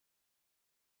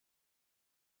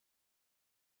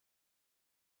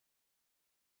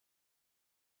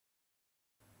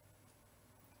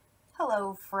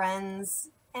Hello, friends,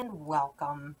 and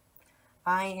welcome.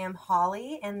 I am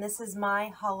Holly, and this is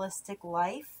my holistic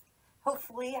life.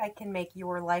 Hopefully, I can make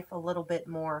your life a little bit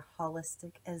more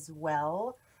holistic as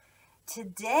well.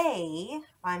 Today,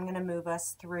 I'm going to move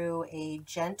us through a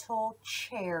gentle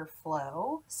chair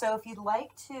flow. So, if you'd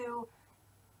like to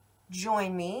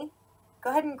join me, go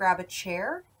ahead and grab a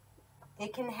chair.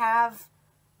 It can have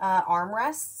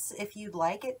armrests if you'd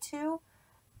like it to.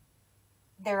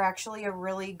 They're actually a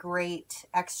really great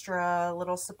extra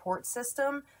little support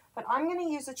system, but I'm going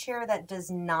to use a chair that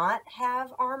does not have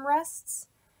armrests.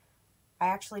 I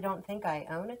actually don't think I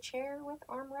own a chair with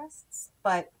armrests,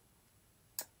 but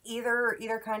either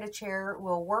kind of chair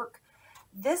will work.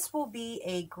 This will be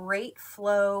a great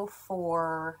flow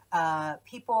for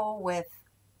people with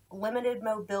limited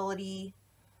mobility,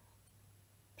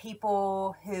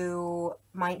 people who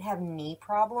might have knee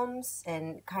problems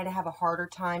and kind of have a harder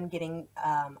time getting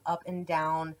up and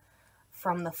down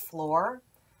from the floor.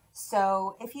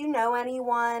 So if you know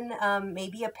anyone,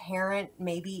 maybe a parent,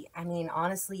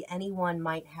 honestly, anyone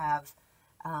might have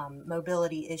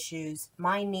mobility issues.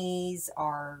 My knees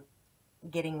are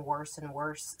getting worse and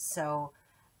worse. So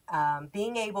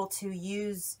being able to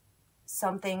use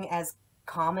something as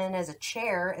common as a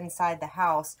chair inside the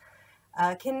house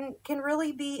can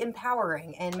really be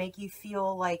empowering and make you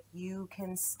feel like you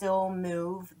can still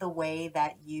move the way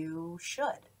that you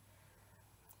should.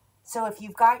 So if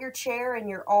you've got your chair and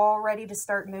you're all ready to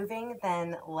start moving,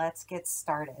 then let's get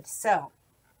started. So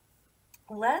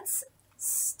let's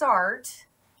start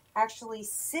actually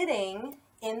sitting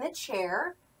in the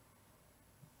chair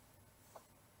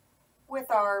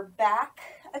with our back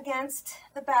against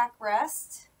the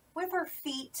backrest, with our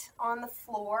feet on the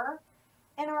floor,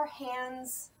 and our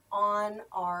hands on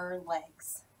our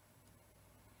legs.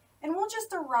 And we'll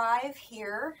just arrive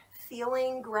here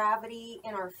feeling gravity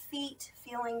in our feet,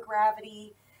 feeling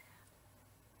gravity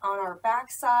on our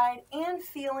backside, and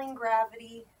feeling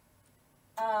gravity,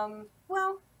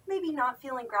 maybe not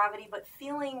feeling gravity, but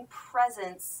feeling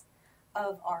presence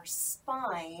of our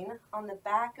spine on the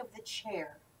back of the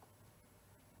chair.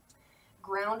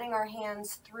 Grounding our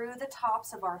hands through the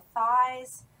tops of our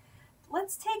thighs.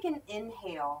 Let's take an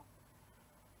inhale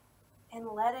and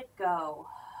let it go.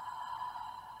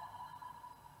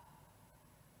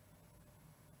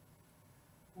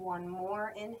 One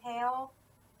more inhale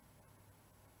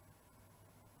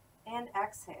and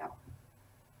exhale.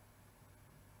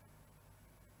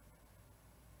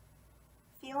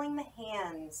 Feeling the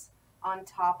hands on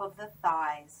top of the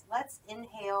thighs. Let's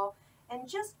inhale and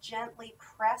just gently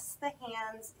press the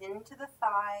hands into the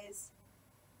thighs,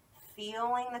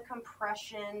 feeling the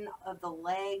compression of the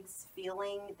legs,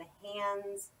 feeling the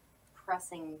hands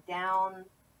pressing down.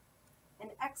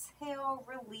 And exhale,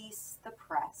 release the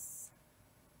press.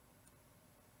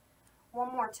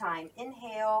 One more time.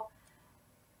 Inhale,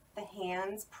 the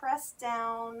hands press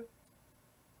down,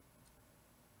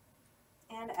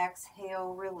 and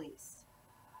exhale, release.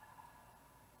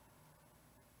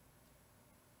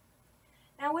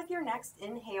 Now with your next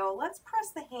inhale, let's press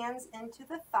the hands into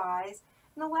the thighs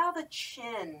and allow the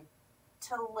chin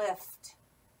to lift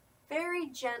very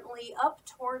gently up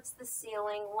towards the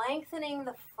ceiling, lengthening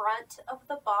the front of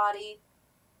the body.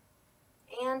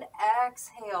 And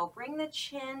exhale, bring the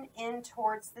chin in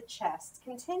towards the chest,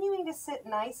 continuing to sit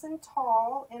nice and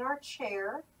tall in our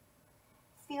chair,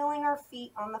 feeling our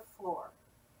feet on the floor.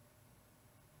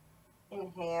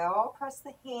 Inhale, press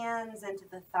the hands into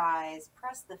the thighs,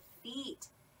 press the feet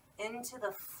into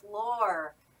the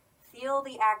floor. Feel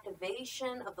the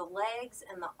activation of the legs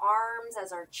and the arms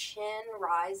as our chin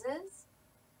rises.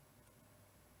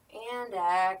 And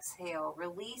exhale,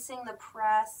 releasing the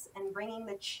press and bringing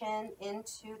the chin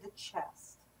into the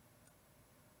chest.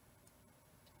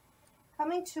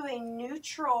 Coming to a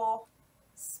neutral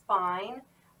spine,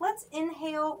 let's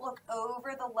inhale, look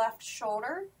over the left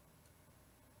shoulder.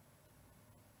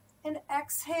 And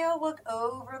exhale, look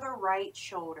over the right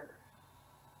shoulder.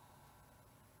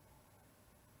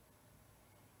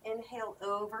 Inhale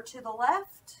over to the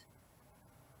left.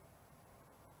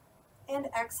 And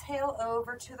exhale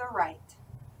over to the right.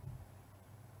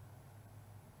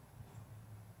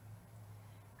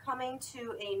 Coming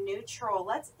to a neutral,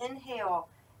 let's inhale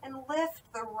and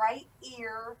lift the right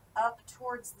ear up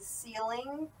towards the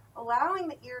ceiling, allowing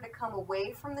the ear to come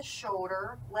away from the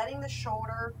shoulder, letting the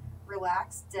shoulder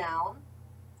relax down.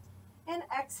 And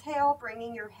exhale,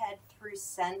 bringing your head through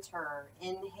center,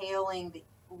 inhaling the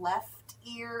left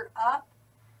ear up,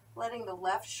 letting the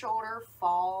left shoulder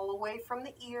fall away from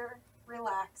the ear,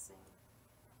 relaxing.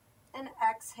 And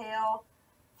exhale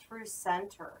through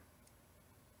center.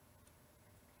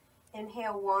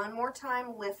 Inhale one more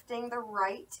time, lifting the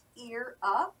right ear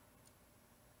up.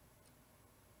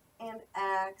 And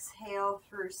exhale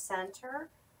through center.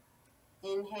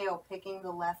 Inhale, picking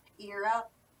the left ear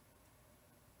up.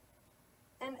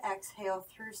 And exhale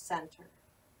through center.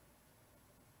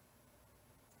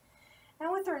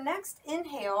 Now with our next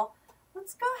inhale,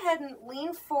 let's go ahead and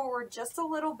lean forward just a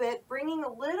little bit, bringing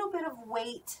a little bit of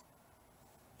weight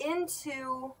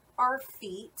into our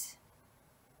feet.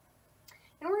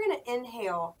 And we're going to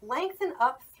inhale, lengthen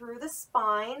up through the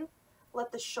spine,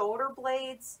 let the shoulder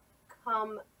blades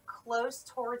come close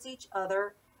towards each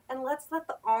other, and let's let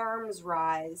the arms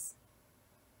rise.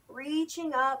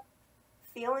 Reaching up,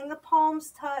 feeling the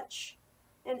palms touch,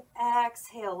 and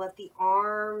exhale, let the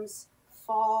arms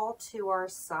fall to our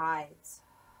sides.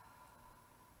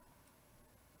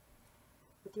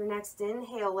 With your next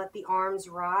inhale, let the arms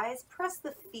rise, press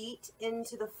the feet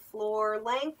into the floor,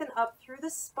 lengthen up through the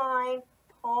spine,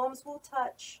 palms will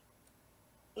touch,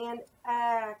 and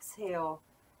exhale,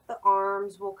 the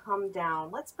arms will come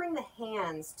down. Let's bring the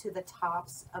hands to the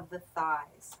tops of the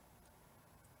thighs.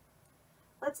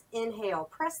 Let's inhale,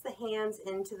 press the hands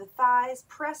into the thighs,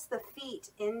 press the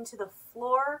feet into the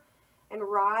floor, and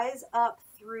rise up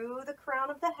through the crown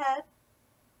of the head,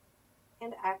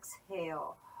 and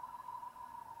exhale.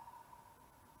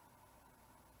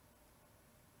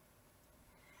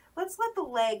 Let's let the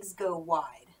legs go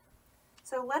wide.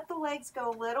 So let the legs go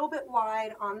a little bit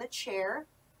wide on the chair.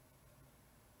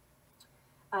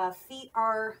 Feet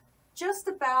are just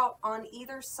about on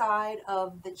either side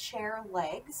of the chair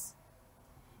legs,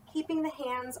 keeping the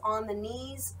hands on the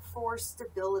knees for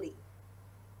stability.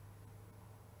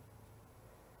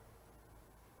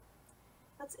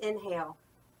 Let's inhale.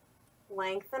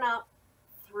 Lengthen up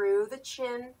through the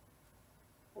chin.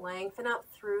 Lengthen up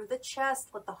through the chest.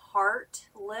 Let the heart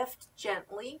lift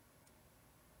gently.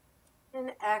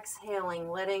 And exhaling,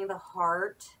 letting the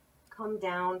heart come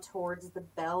down towards the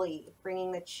belly,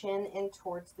 bringing the chin in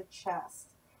towards the chest.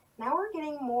 Now we're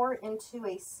getting more into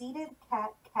a seated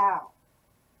cat-cow.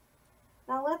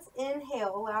 Now let's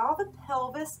inhale. Allow the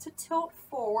pelvis to tilt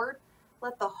forward.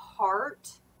 Let the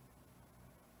heart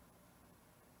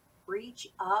reach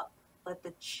up. Let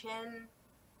the chin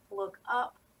look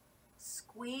up.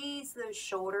 Squeeze those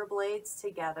shoulder blades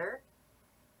together.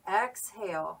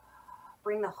 Exhale.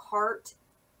 Bring the heart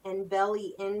and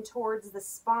belly in towards the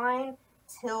spine,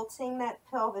 tilting that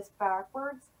pelvis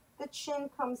backwards. The chin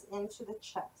comes into the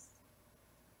chest.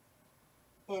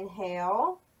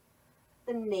 Inhale.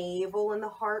 The navel and the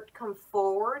heart come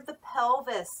forward. The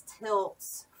pelvis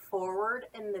tilts forward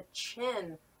and the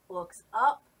chin looks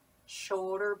up.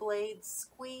 Shoulder blades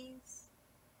squeeze.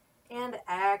 And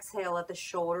exhale, let the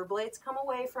shoulder blades come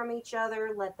away from each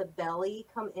other. Let the belly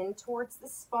come in towards the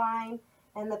spine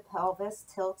and the pelvis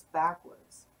tilts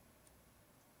backwards.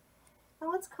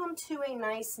 Now let's come to a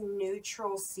nice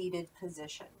neutral seated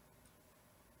position.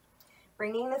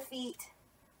 Bringing the feet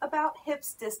about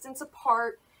hips distance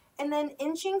apart and then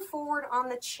inching forward on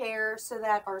the chair so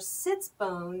that our sits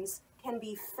bones can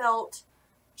be felt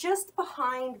just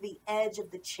behind the edge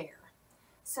of the chair.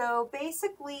 So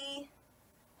basically,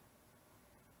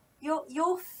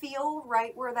 you'll feel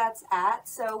right where that's at.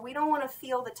 So we don't want to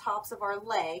feel the tops of our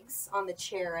legs on the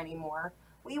chair anymore.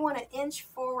 We want to inch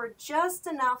forward just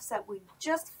enough so that we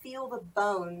just feel the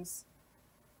bones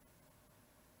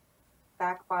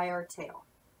back by our tail.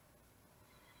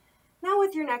 Now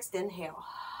with your next inhale,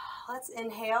 let's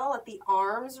inhale, let the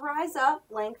arms rise up,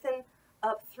 lengthen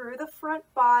up through the front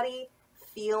body,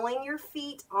 feeling your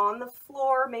feet on the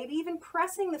floor, maybe even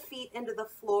pressing the feet into the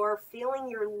floor, feeling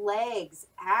your legs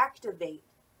activate.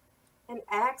 And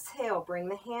exhale, bring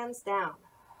the hands down.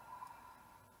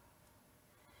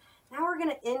 Now we're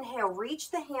going to inhale,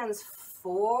 reach the hands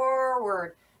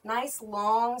forward. Nice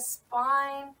long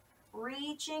spine,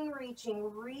 reaching, reaching,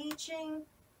 reaching.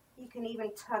 You can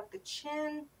even tuck the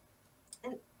chin.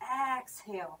 And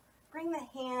exhale, bring the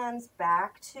hands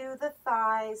back to the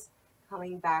thighs,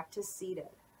 coming back to seated.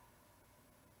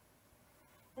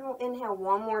 And we'll inhale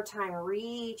one more time.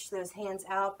 Reach those hands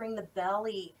out. Bring the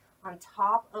belly on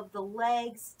top of the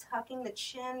legs, tucking the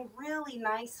chin. Really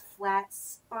nice flat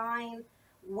spine.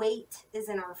 Weight is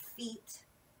in our feet.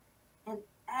 And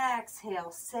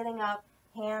exhale, sitting up.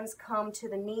 Hands come to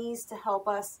the knees to help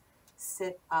us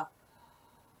sit up.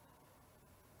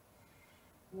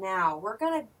 Now we're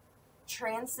going to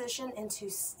transition into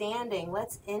standing.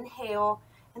 Let's inhale.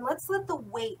 And let's let the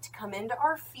weight come into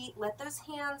our feet. Let those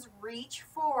hands reach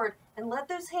forward and let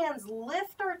those hands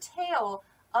lift our tail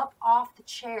up off the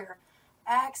chair.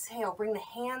 Exhale, bring the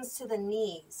hands to the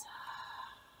knees.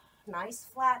 Nice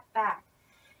flat back.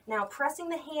 Now pressing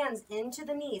the hands into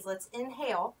the knees. Let's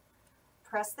inhale.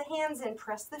 Press the hands in,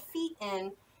 press the feet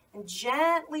in, and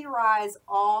gently rise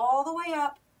all the way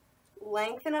up.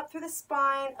 Lengthen up through the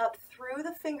spine, up through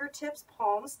the fingertips,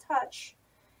 palms touch.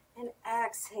 And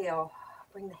exhale.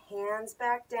 Bring the hands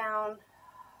back down.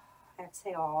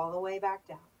 Exhale all the way back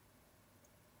down.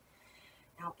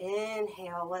 Now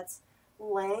inhale. Let's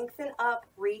lengthen up.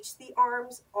 Reach the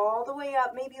arms all the way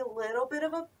up. Maybe a little bit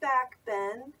of a back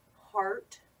bend.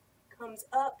 Heart comes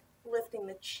up, lifting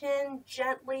the chin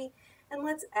gently. And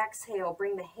let's exhale.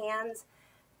 Bring the hands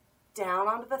down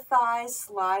onto the thighs.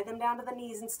 Slide them down to the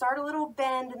knees and start a little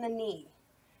bend in the knee.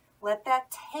 Let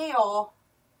that tail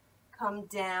come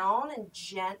down and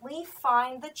gently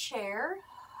find the chair,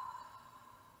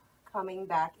 coming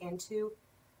back into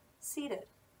seated.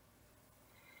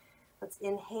 Let's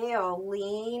inhale,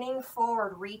 leaning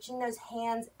forward, reaching those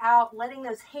hands out, letting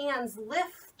those hands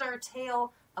lift our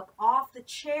tail up off the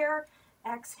chair,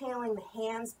 exhaling the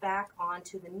hands back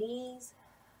onto the knees.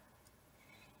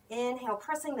 Inhale,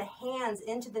 pressing the hands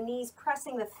into the knees,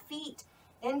 pressing the feet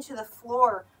into the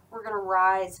floor. We're going to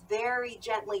rise very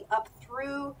gently up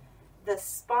through the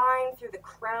spine, through the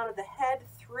crown of the head,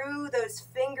 through those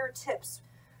fingertips.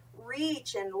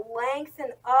 Reach and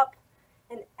lengthen up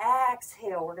and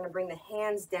exhale. We're going to bring the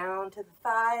hands down to the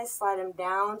thighs, slide them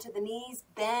down to the knees,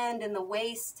 bend in the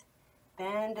waist,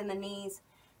 bend in the knees,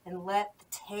 and let the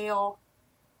tail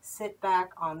sit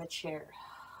back on the chair.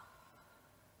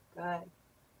 Good.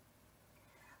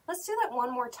 Let's do that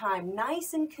one more time.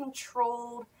 Nice and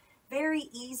controlled, very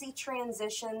easy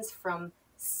transitions from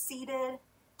seated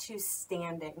to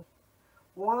standing.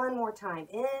 One more time.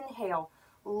 Inhale,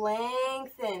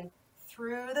 lengthen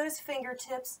through those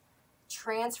fingertips,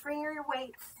 transferring your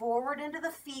weight forward into the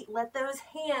feet. Let those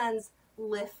hands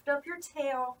lift up your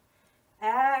tail.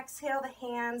 Exhale the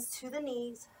hands to the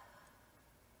knees.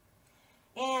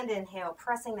 And inhale,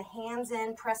 pressing the hands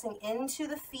in, pressing into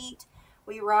the feet.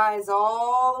 We rise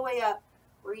all the way up,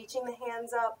 reaching the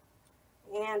hands up,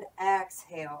 and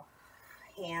exhale.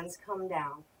 Hands come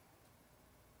down.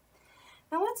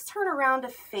 Now let's turn around to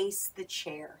face the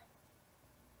chair.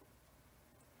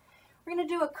 We're going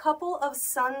to do a couple of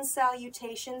sun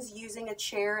salutations using a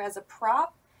chair as a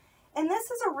prop. And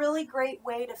this is a really great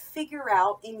way to figure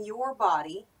out in your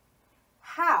body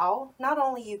how not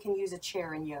only you can use a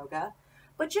chair in yoga,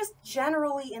 but just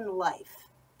generally in life.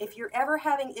 If you're ever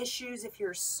having issues, if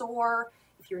you're sore,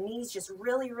 if your knees just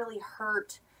really, really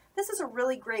hurt, this is a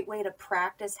really great way to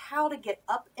practice how to get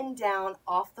up and down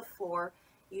off the floor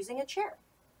using a chair.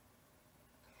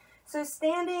 So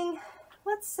standing,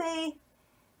 let's say,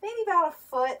 maybe about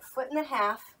a foot and a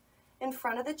half in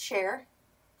front of the chair.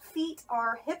 Feet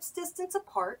are hips distance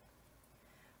apart.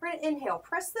 We're going to inhale,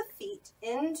 press the feet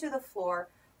into the floor,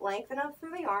 lengthen up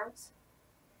through the arms.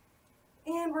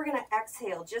 And we're going to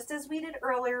exhale, just as we did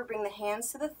earlier, bring the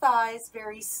hands to the thighs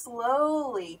very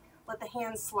slowly. Let the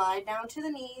hands slide down to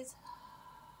the knees.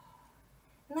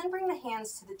 And then bring the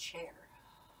hands to the chair.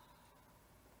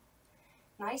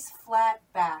 Nice flat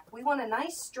back. We want a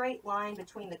nice straight line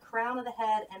between the crown of the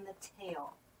head and the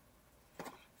tail.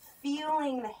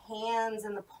 Feeling the hands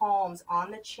and the palms on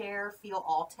the chair. Feel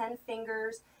all 10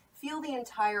 fingers. Feel the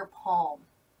entire palm.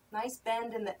 Nice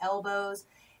bend in the elbows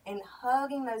and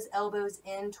hugging those elbows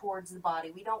in towards the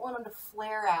body. We don't want them to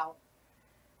flare out.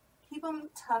 Keep them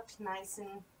tucked nice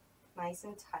and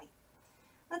tight.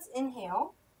 Let's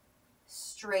inhale.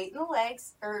 Straighten the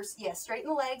legs, straighten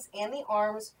the legs and the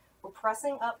arms. We're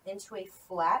pressing up into a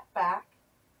flat back.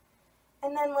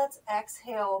 And then let's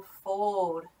exhale,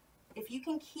 fold. If you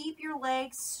can keep your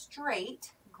legs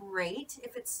straight, great.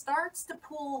 If it starts to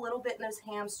pull a little bit in those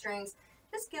hamstrings,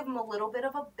 just give them a little bit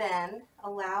of a bend.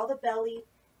 Allow the belly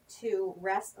to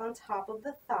rest on top of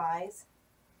the thighs.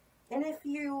 And if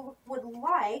you would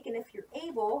like, and if you're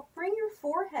able, bring your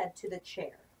forehead to the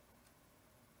chair.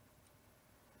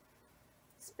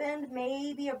 Spend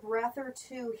maybe a breath or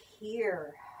two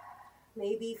here.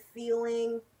 Maybe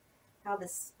feeling how the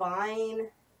spine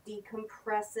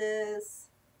decompresses.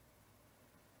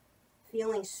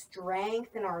 Feeling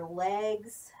strength in our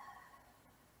legs.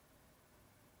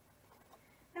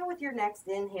 Now with your next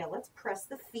inhale, let's press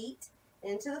the feet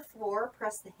into the floor.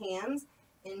 Press the hands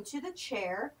into the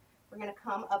chair. We're going to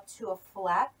come up to a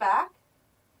flat back.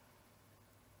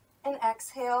 And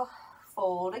exhale,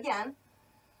 fold again.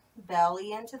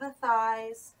 Belly into the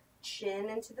thighs, chin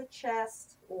into the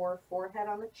chest, or forehead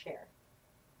on the chair.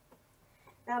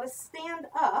 Now to stand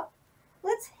up,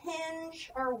 let's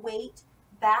hinge our weight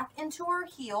back into our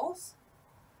heels.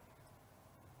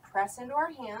 Press into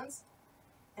our hands.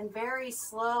 And very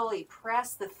slowly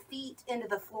press the feet into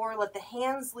the floor. Let the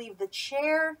hands leave the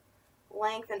chair.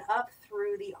 Lengthen up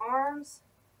through the arms.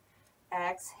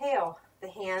 Exhale, the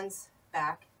hands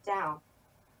back down.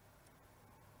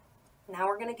 Now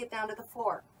we're going to get down to the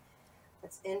floor.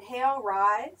 Let's inhale,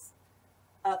 rise,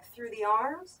 up through the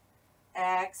arms.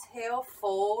 Exhale,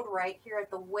 fold right here at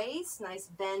the waist. Nice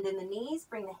bend in the knees.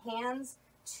 Bring the hands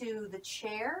to the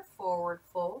chair, forward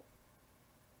fold.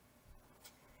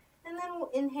 And then we'll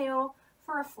inhale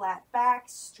for a flat back,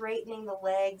 straightening the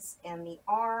legs and the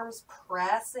arms,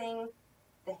 pressing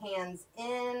the hands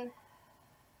in.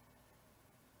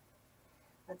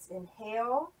 Let's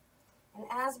inhale. And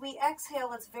as we exhale,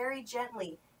 let's very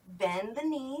gently bend the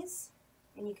knees.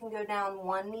 And you can go down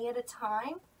one knee at a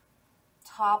time.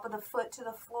 Top of the foot to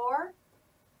the floor.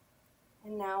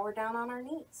 And now we're down on our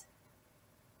knees.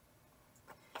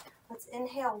 Let's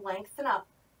inhale, lengthen up.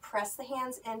 Press the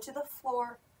hands into the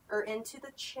floor or into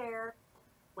the chair.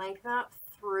 Lengthen up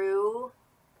through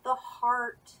the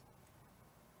heart.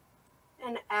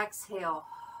 And exhale.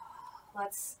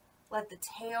 Let's let the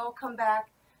tail come back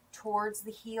towards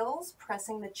the heels,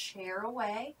 pressing the chair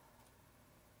away.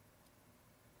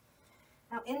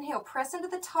 Now inhale, press into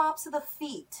the tops of the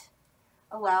feet.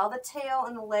 Allow the tail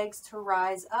and the legs to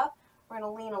rise up. We're going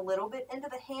to lean a little bit into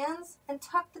the hands and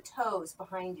tuck the toes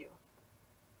behind you.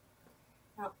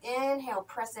 Now inhale,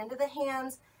 press into the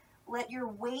hands. Let your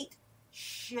weight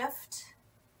shift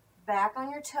back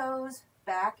on your toes,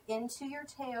 back into your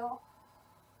tail.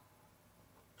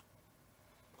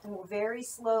 And we'll very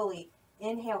slowly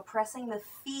inhale, pressing the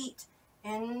feet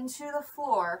into the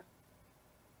floor.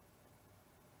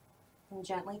 And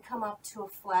gently come up to a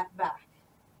flat back.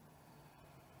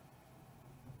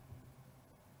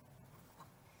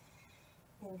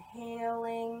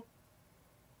 Inhaling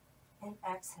and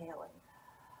exhaling.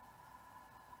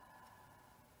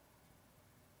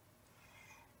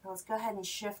 Now let's go ahead and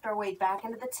shift our weight back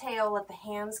into the tail. Let the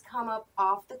hands come up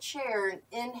off the chair and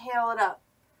inhale it up.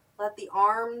 Let the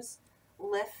arms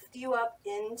lift you up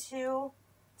into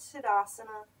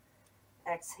Tadasana.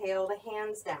 Exhale the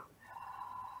hands down.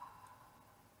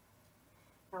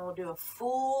 Now we'll do a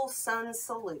full sun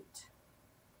salute.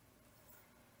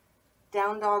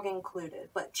 Down dog included,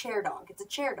 but chair dog. It's a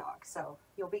chair dog, so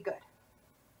you'll be good.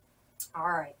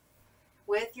 All right.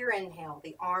 With your inhale,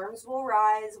 the arms will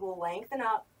rise, will lengthen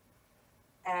up.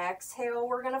 Exhale,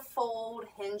 we're going to fold,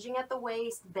 hinging at the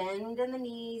waist, bend in the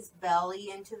knees, belly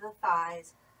into the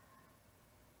thighs.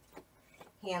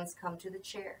 Hands come to the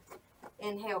chair.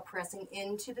 Inhale, pressing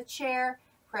into the chair,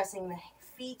 pressing the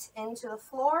feet into the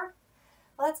floor.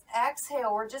 Let's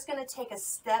exhale. We're just going to take a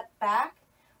step back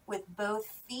with both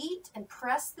feet and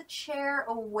press the chair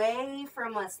away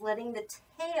from us, letting the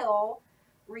tail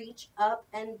reach up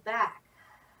and back.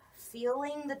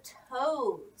 Feeling the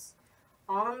toes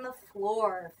on the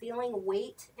floor, feeling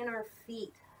weight in our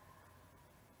feet.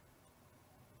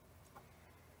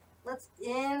 Let's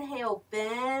inhale,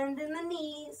 bend in the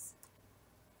knees.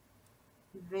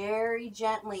 Very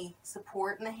gently,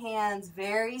 supporting the hands.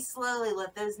 Very slowly,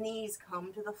 let those knees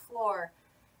come to the floor.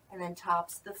 And then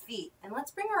tops the feet. And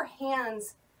let's bring our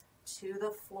hands to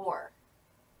the floor.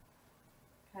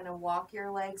 Kind of walk your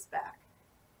legs back.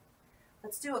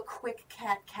 Let's do a quick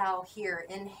cat-cow here.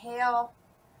 Inhale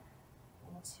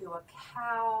into a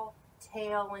cow,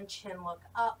 tail and chin look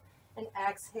up. And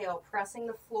exhale, pressing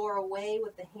the floor away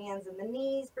with the hands and the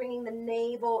knees, bringing the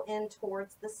navel in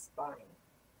towards the spine.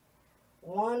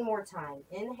 One more time.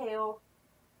 Inhale,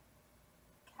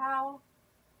 cow.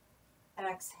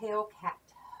 Exhale, cat.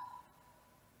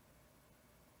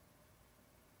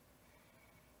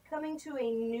 Coming to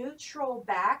a neutral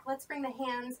back. Let's bring the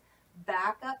hands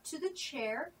back up to the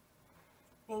chair.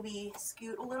 Maybe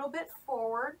scoot a little bit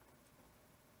forward.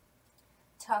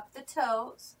 Tuck the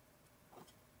toes.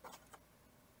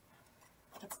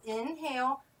 Let's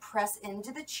inhale, press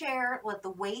into the chair. Let the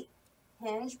weight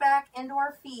hinge back into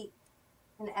our feet.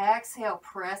 And exhale,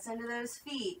 press into those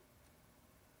feet.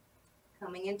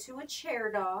 Coming into a chair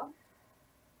dog.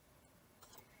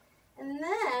 And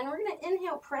then we're going to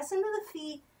inhale, press into the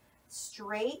feet.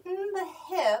 Straighten the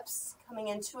hips, coming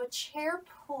into a chair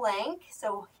plank,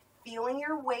 so feeling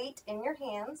your weight in your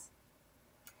hands.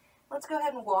 Let's go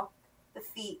ahead and walk the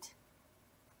feet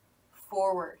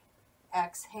forward.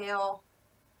 Exhale,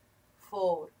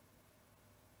 fold.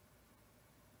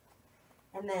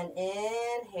 And then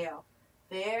inhale,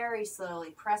 very slowly,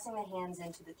 pressing the hands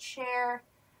into the chair,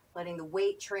 letting the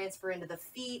weight transfer into the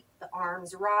feet, the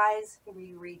arms rise,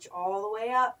 we reach all the way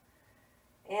up,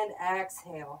 and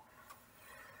exhale.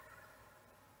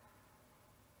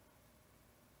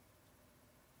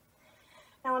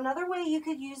 Now another way you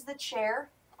could use the chair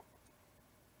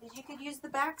is you could use the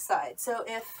back side. So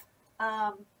if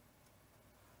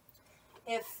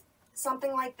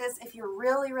something like this, if you're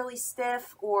really, really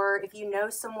stiff, or if you know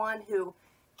someone who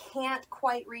can't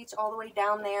quite reach all the way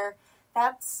down there,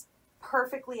 that's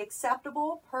perfectly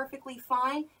acceptable, perfectly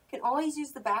fine. You can always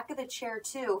use the back of the chair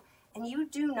too, and you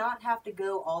do not have to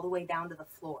go all the way down to the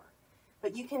floor.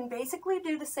 But you can basically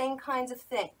do the same kinds of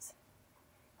things.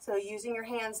 So using your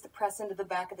hands to press into the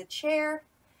back of the chair,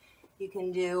 you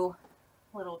can do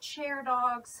little chair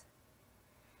dogs.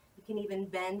 You can even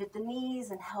bend at the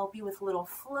knees and help you with little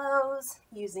flows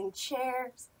using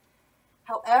chairs.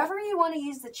 However you want to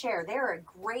use the chair, they're a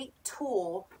great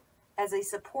tool as a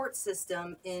support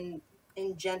system in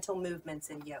gentle movements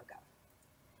in yoga.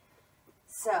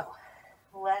 So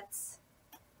let's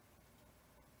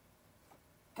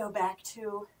go back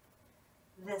to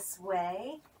this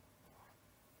way,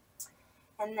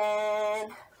 and then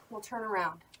we'll turn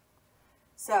around.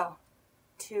 So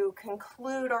to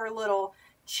conclude our little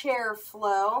chair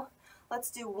flow,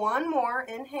 let's do one more.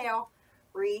 Inhale,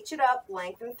 reach it up,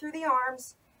 lengthen through the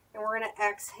arms, and we're going to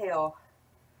exhale.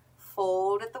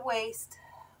 Fold at the waist,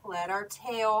 let our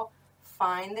tail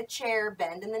find the chair,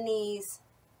 bend in the knees.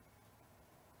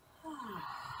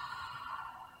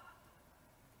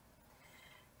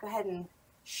 Go ahead and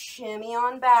shimmy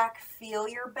on back, feel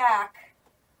your back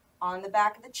on the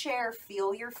back of the chair,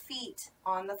 feel your feet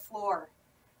on the floor.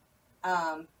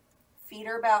 Feet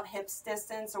are about hips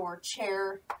distance or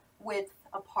chair width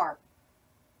apart.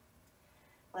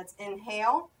 Let's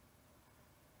inhale.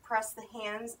 Press the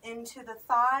hands into the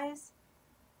thighs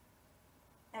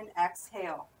and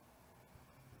exhale.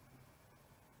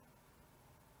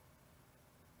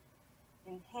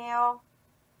 Inhale.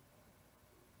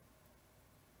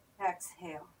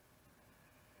 Exhale.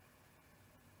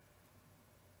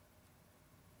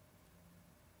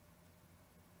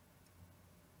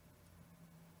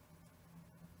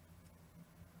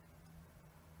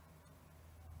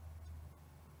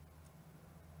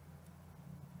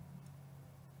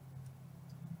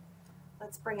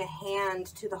 Let's bring a hand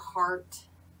to the heart,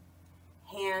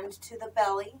 hand to the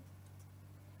belly.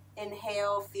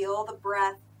 Inhale, feel the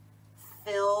breath,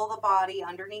 fill the body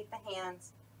underneath the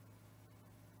hands.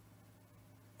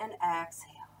 And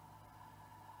exhale.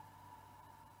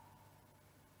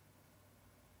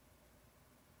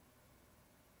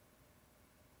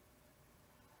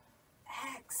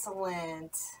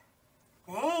 Excellent.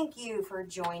 Thank you for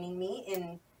joining me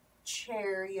in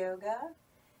chair yoga.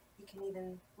 You can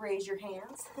even raise your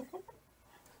hands.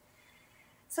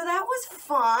 So that was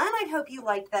fun. I hope you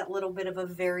liked that little bit of a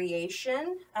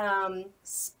variation.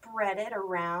 Spread it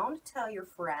around. Tell your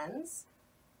friends.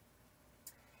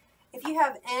 If you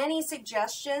have any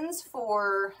suggestions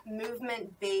for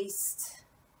movement-based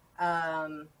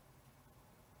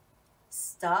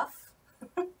stuff,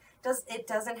 it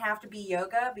doesn't have to be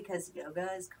yoga, because yoga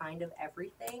is kind of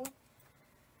everything.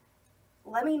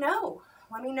 Let me know.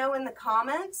 Let me know in the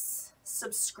comments.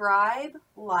 Subscribe,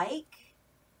 like,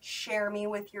 share me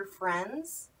with your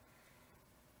friends.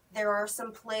 There are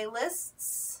some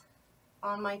playlists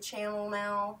on my channel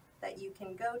now that you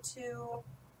can go to.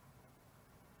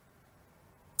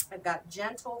 I've got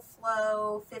gentle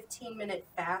flow, 15-minute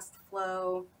fast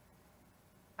flow.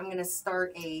 I'm going to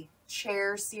start a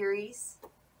chair series.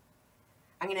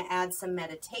 I'm going to add some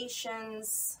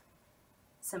meditations,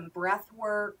 some breath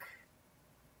work.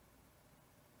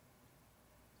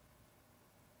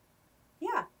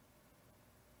 Yeah.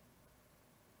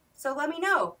 So let me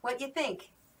know what you think.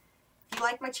 If you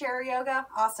like my chair yoga,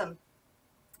 awesome.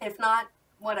 If not,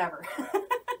 whatever.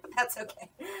 That's okay.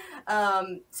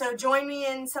 So join me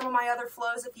in some of my other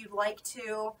flows if you'd like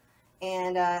to,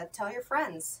 and tell your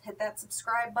friends. Hit that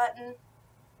subscribe button,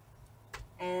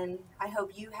 and I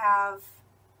hope you have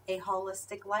a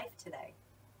holistic life today.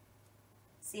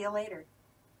 See you later.